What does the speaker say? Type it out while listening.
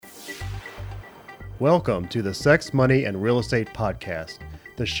Welcome to the Sex, Money, and Real Estate Podcast,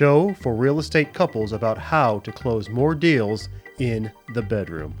 the show for real estate couples about how to close more deals in the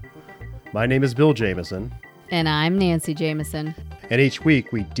bedroom. My name is Bill Jameson. And I'm Nancy Jameson. And each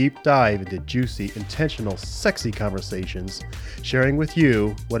week we deep dive into juicy, intentional, sexy conversations, sharing with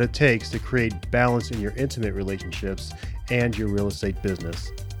you what it takes to create balance in your intimate relationships and your real estate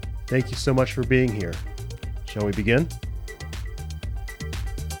business. Thank you so much for being here. Shall we begin?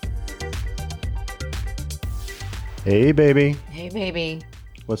 Hey, baby. Hey, baby.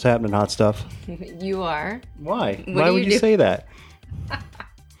 What's happening, hot stuff? You are. Why? What Why do would you you say that?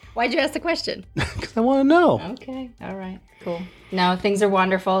 Why'd you ask the question? Because I want to know. Okay. All right. Cool. No, things are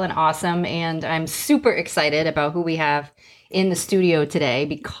wonderful and awesome. And I'm super excited about who we have in the studio today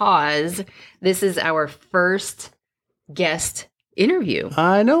because this is our first guest interview.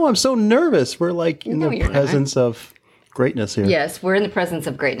 I know. I'm so nervous. We're like in No, the you're presence of greatness here. Yes, we're in the presence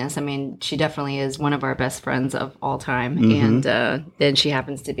of greatness. I mean, she definitely is one of our best friends of all time. Mm-hmm. And then she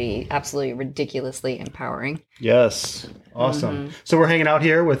happens to be absolutely ridiculously empowering. Yes. Awesome. Mm-hmm. So we're hanging out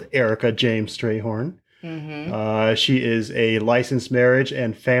here with Erica James Strayhorn. Mm-hmm. She is a licensed marriage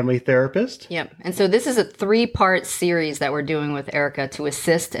and family therapist. Yep. And so this is a 3-part series that we're doing with Erica to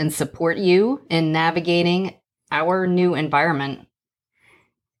assist and support you in navigating our new environment.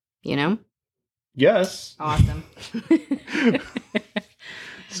 You know? Yes. Awesome.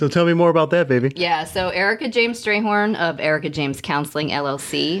 So tell me more about that, baby. Yeah. So Erica James Strayhorn of Erica James Counseling,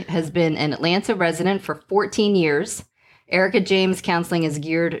 LLC, has been an Atlanta resident for 14 years. Erica James Counseling is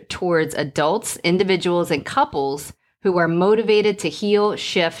geared towards adults, individuals, and couples who are motivated to heal,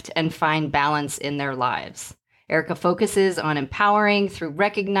 shift, and find balance in their lives. Erica focuses on empowering through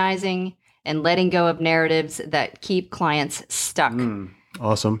recognizing and letting go of narratives that keep clients stuck.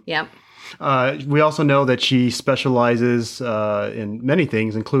 Awesome. Yep. We also know that she specializes in many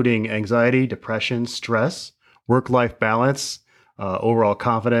things, including anxiety, depression, stress, work-life balance, overall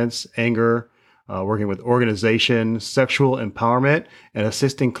confidence, anger, working with organization, sexual empowerment, and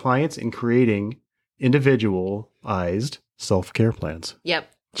assisting clients in creating individualized self-care plans. Yep.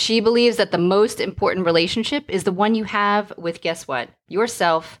 She believes that the most important relationship is the one you have with, guess what?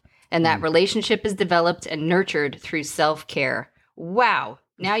 Yourself. And that relationship is developed and nurtured through self-care. Wow.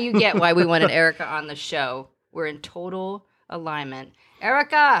 Now you get why we wanted Erica on the show. We're in total alignment.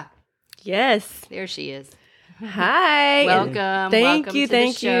 Erica! Yes. There she is. Hi. Welcome. Thank Welcome you. to the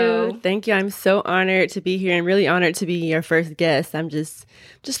Thank show. you. Thank you. I'm so honored to be here and really honored to be your first guest. I'm just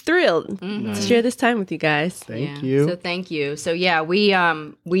thrilled to share this time with you guys. Thank you. So thank you. So yeah,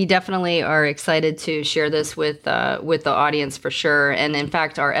 we definitely are excited to share this with the audience for sure. And in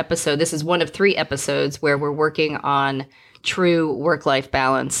fact, our episode, this is one of 3 episodes where we're working on true work-life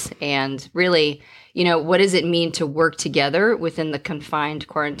balance and really, you know, what does it mean to work together within the confined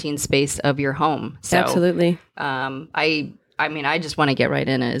quarantine space of your home? So, Absolutely. I mean, I just want to get right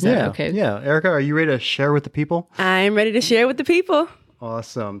in it. Is that okay? Yeah. Erica, are you ready to share with the people? I'm ready to share with the people.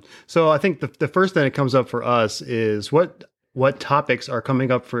 Awesome. So I think the first thing that comes up for us is what topics are coming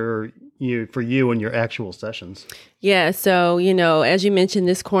up for you in your actual sessions? Yeah. So, you know, as you mentioned,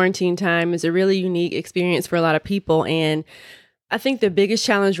 this quarantine time is a really unique experience for a lot of people. And I think the biggest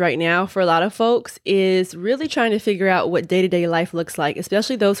challenge right now for a lot of folks is really trying to figure out what day-to-day life looks like,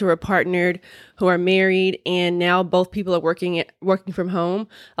 especially those who are partnered, who are married, and now both people are working from home.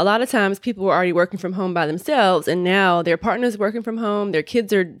 A lot of times people were already working from home by themselves, and now their partner's working from home, their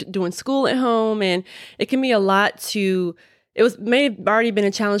kids are doing school at home, and it can be a lot to... may have already been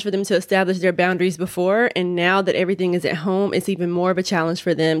a challenge for them to establish their boundaries before. And now that everything is at home, it's even more of a challenge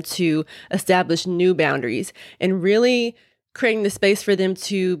for them to establish new boundaries and really creating the space for them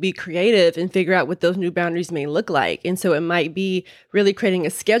to be creative and figure out what those new boundaries may look like. And so it might be really creating a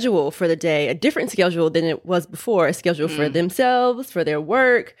schedule for the day, a different schedule than it was before, a schedule for themselves, for their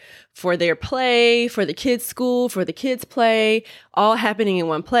work, for their play, for the kids' school, for the kids' play, all happening in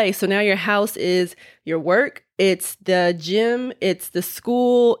one place. So now your house is your work, it's the gym, it's the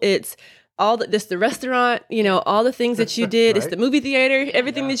school, it's the restaurant, you know, all the things that you did, Right. It's the movie theater,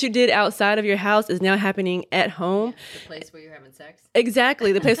 everything that you did outside of your house is now happening at home. The place where you're having sex.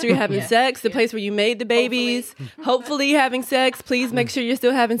 Exactly. The place where you're having sex, the place where you made the babies, hopefully having sex. Please make sure you're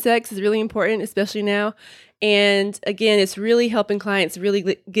still having sex is really important, especially now. And again, it's really helping clients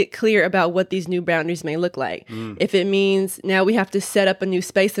really get clear about what these new boundaries may look like. If it means now we have to set up a new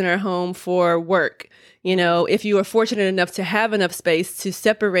space in our home for work. You know, if you are fortunate enough to have enough space to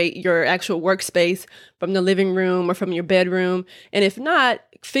separate your actual workspace from the living room or from your bedroom. And if not,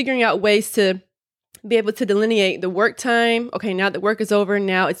 figuring out ways to be able to delineate the work time. Okay, now that work is over,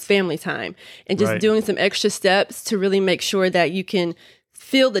 now it's family time. And just doing some extra steps to really make sure that you can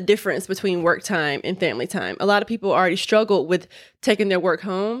feel the difference between work time and family time. A lot of people already struggled with taking their work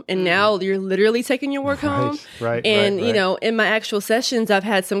home, and now you're literally taking your work home. Right. And, you know, in my actual sessions, I've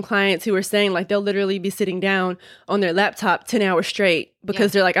had some clients who are saying like they'll literally be sitting down on their laptop 10 hours straight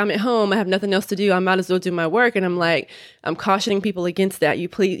because they're like, I'm at home, I have nothing else to do, I might as well do my work. And I'm like, I'm cautioning people against that.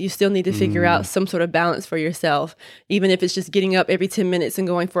 You still need to figure out some sort of balance for yourself, even if it's just getting up every 10 minutes and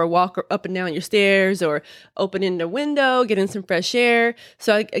going for a walk or up and down your stairs or opening the window, getting some fresh air.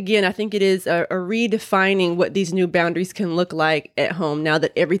 So again, I think it is a redefining what these new boundaries can look like at home now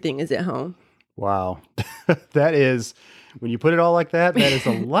that everything is at home. Wow. That is, when you put it all like that, that is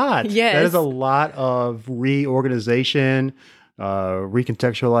a lot. Yes. That is a lot of reorganization,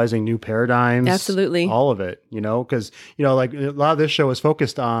 recontextualizing new paradigms. Absolutely. All of it, you know, because, you know, like a lot of this show is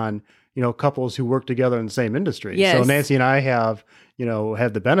focused on, you know, couples who work together in the same industry. Yes. So Nancy and I have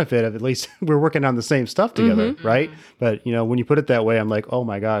the benefit of at least we're working on the same stuff together, right? But, you know, when you put it that way, I'm like, oh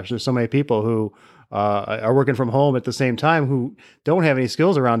my gosh, there's so many people who are working from home at the same time who don't have any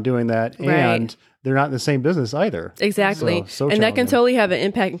skills around doing that, and they're not in the same business either. Exactly. So and that can challenging. totally have an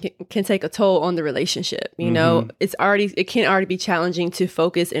impact and can take a toll on the relationship. You know, it can already be challenging to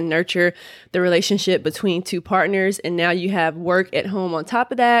focus and nurture the relationship between two partners. And now you have work at home on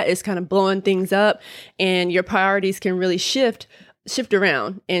top of that. It's kind of blowing things up, and your priorities can really shift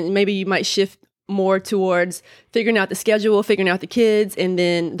around. And maybe you might shift more towards figuring out the schedule, figuring out the kids, and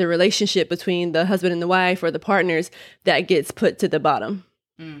then the relationship between the husband and the wife or the partners that gets put to the bottom.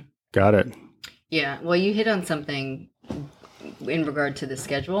 Got it. Yeah. Well, you hit on something in regard to the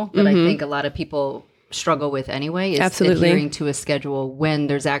schedule that I think a lot of people struggle with anyway, is Absolutely. adhering to a schedule when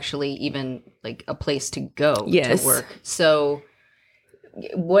there's actually even like a place to go Yes. to work. So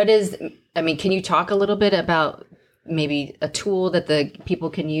can you talk a little bit about maybe a tool that the people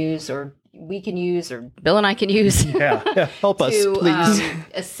can use, or we can use, or Bill and I can use Yeah. Help us, to please.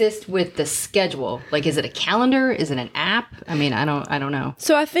 assist with the schedule? Like, is it a calendar? Is it an app? I mean, I don't know.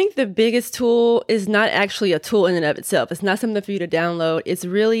 So I think the biggest tool is not actually a tool in and of itself. It's not something for you to download. It's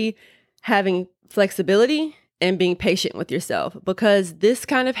really having flexibility and being patient with yourself, because this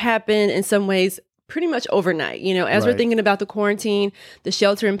kind of happened in some ways pretty much overnight. You know, as we're Right. thinking about the quarantine, the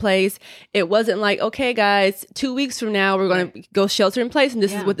shelter in place, it wasn't like, okay, guys, 2 weeks from now, we're going to go shelter in place and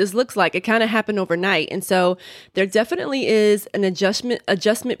this is what this looks like. It kind of happened overnight. And so there definitely is an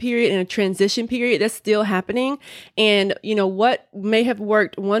adjustment period and a transition period that's still happening. And, you know, what may have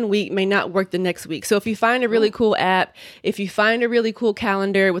worked one week may not work the next week. So if you find a really cool app, if you find a really cool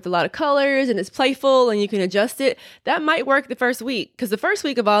calendar with a lot of colors and it's playful and you can adjust it, that might work the first week. Because the first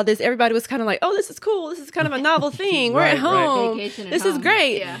week of all this, everybody was kind of like, oh, this is cool. This is kind of a novel thing. We're at home. Vacation at This is home.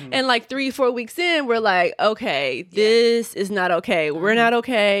 great. Yeah. And like 3-4 weeks in, we're like, okay, this is not okay. We're not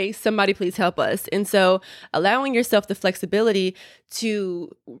okay. Somebody please help us. And so allowing yourself the flexibility to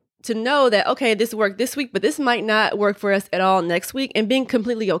know that, okay, this worked this week, but this might not work for us at all next week, and being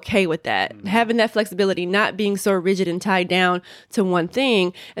completely okay with that. Having that flexibility, not being so rigid and tied down to one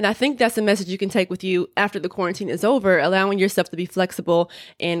thing. And I think that's a message you can take with you after the quarantine is over, allowing yourself to be flexible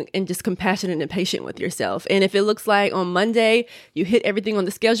and just compassionate and patient with yourself. And if it looks like on Monday, you hit everything on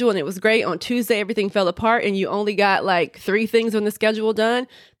the schedule and it was great, on Tuesday, everything fell apart and you only got like 3 things on the schedule done,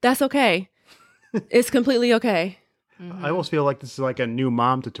 that's okay. It's completely okay. I almost feel like this is like a new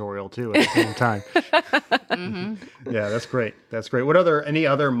mom tutorial too at the same time. Yeah, that's great. That's great. Any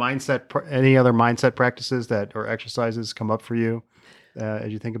other mindset practices that or exercises come up for you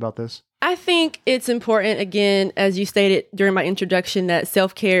as you think about this? I think it's important, again, as you stated during my introduction, that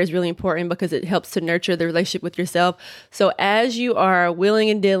self-care is really important because it helps to nurture the relationship with yourself. So as you are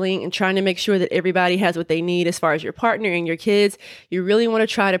willing and dealing and trying to make sure that everybody has what they need as far as your partner and your kids, you really want to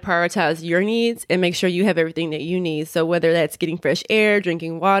try to prioritize your needs and make sure you have everything that you need. So whether that's getting fresh air,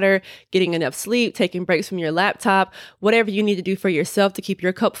 drinking water, getting enough sleep, taking breaks from your laptop, whatever you need to do for yourself to keep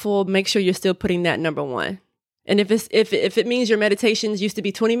your cup full, make sure you're still putting that number one. And if it means your meditations used to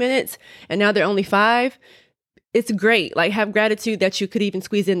be 20 minutes and now they're only 5, it's great. Like, have gratitude that you could even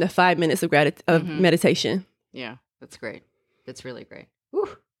squeeze in the 5 minutes of meditation. Yeah, that's great. That's really great.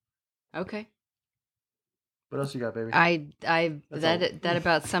 Whew. Okay. What else you got, baby? That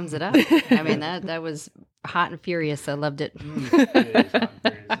about sums it up. I mean, that was hot and furious. I loved it. It is fun.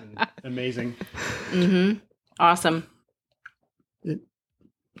 It is amazing. Awesome.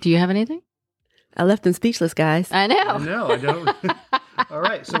 Do you have anything? I left them speechless, guys. I know. No, I don't. All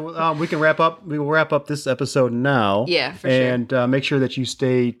right, so we can wrap up. We will wrap up this episode now. Yeah, for and make sure that you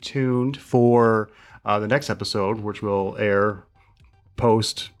stay tuned for the next episode, which will be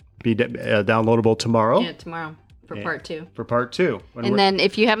downloadable tomorrow. Yeah, tomorrow for part 2. For part 2. And then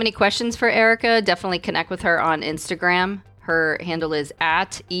if you have any questions for Erica, definitely connect with her on Instagram Her handle is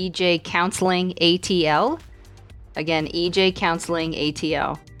at EJ Counseling ATL. Again, EJ Counseling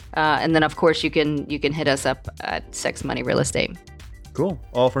ATL. And then, of course, you can hit us up at Sex Money Real Estate. Cool.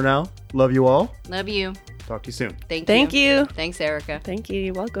 All for now. Love you all. Love you. Talk to you soon. Thank you. Thanks, Erica. Thank you.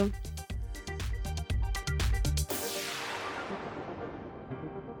 You're welcome.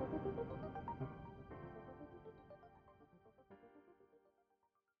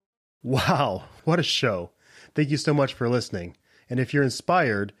 Wow, what a show. Thank you so much for listening. And if you're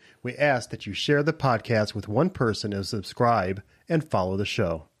inspired, we ask that you share the podcast with one person and subscribe and follow the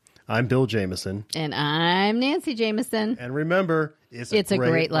show. I'm Bill Jameson. And I'm Nancy Jameson. And remember, it's a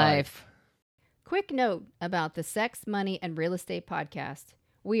great life. Quick note about the Sex, Money, and Real Estate podcast.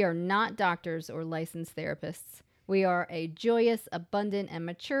 We are not doctors or licensed therapists. We are a joyous, abundant, and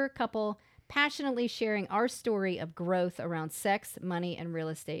mature couple passionately sharing our story of growth around sex, money, and real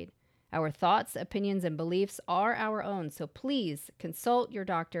estate. Our thoughts, opinions, and beliefs are our own, so please consult your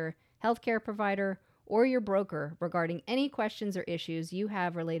doctor, healthcare provider, or your broker regarding any questions or issues you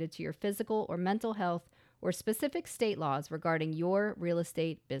have related to your physical or mental health or specific state laws regarding your real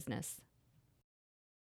estate business.